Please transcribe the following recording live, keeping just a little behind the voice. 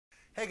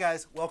Hey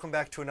guys, welcome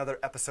back to another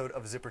episode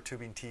of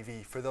Zippertubing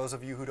TV. For those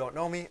of you who don't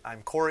know me,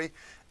 I'm Corey,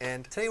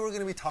 and today we're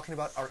going to be talking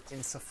about our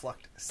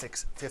Insuflect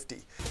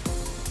 650.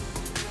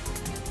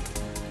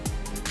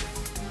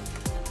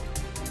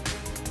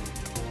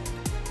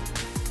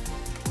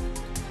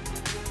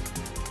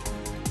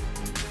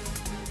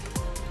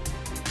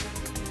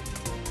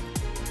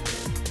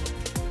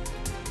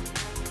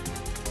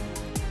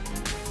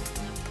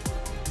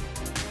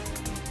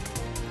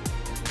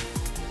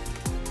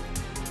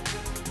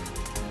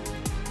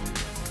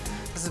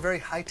 This is a very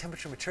high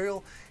temperature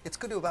material. It's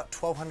good to about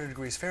 1200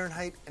 degrees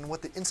Fahrenheit, and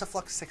what the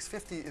Insuflect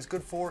 650 is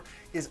good for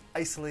is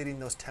isolating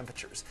those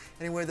temperatures.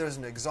 Anywhere there's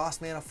an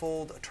exhaust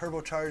manifold, a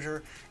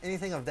turbocharger,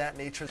 anything of that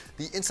nature.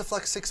 The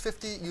Insuflect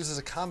 650 uses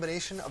a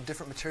combination of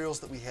different materials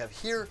that we have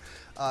here.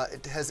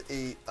 It has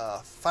a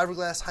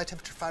fiberglass, high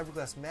temperature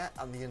fiberglass mat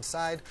on the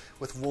inside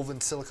with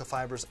woven silica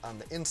fibers on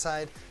the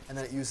inside, and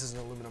then it uses an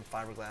aluminum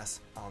fiberglass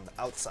on the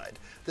outside.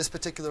 This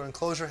particular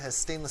enclosure has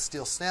stainless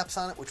steel snaps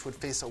on it, which would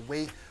face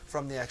away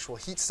from the actual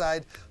heat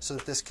side so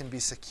that this can be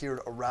secured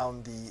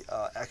around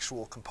the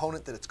actual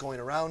component that it's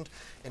going around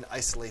and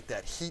isolate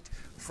that heat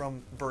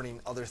from burning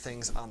other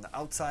things on the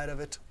outside of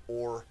it,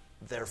 or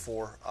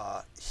therefore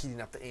heating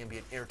up the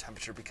ambient air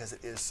temperature because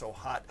it is so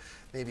hot.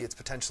 Maybe it's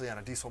potentially on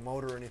a diesel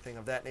motor or anything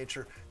of that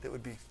nature that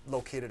would be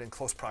located in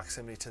close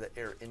proximity to the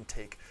air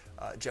intake,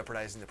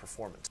 jeopardizing the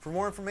performance. For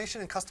more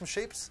information and custom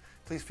shapes,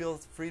 please feel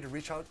free to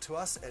reach out to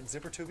us at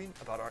Zippertubing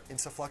about our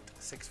Insuflect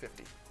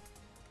 650.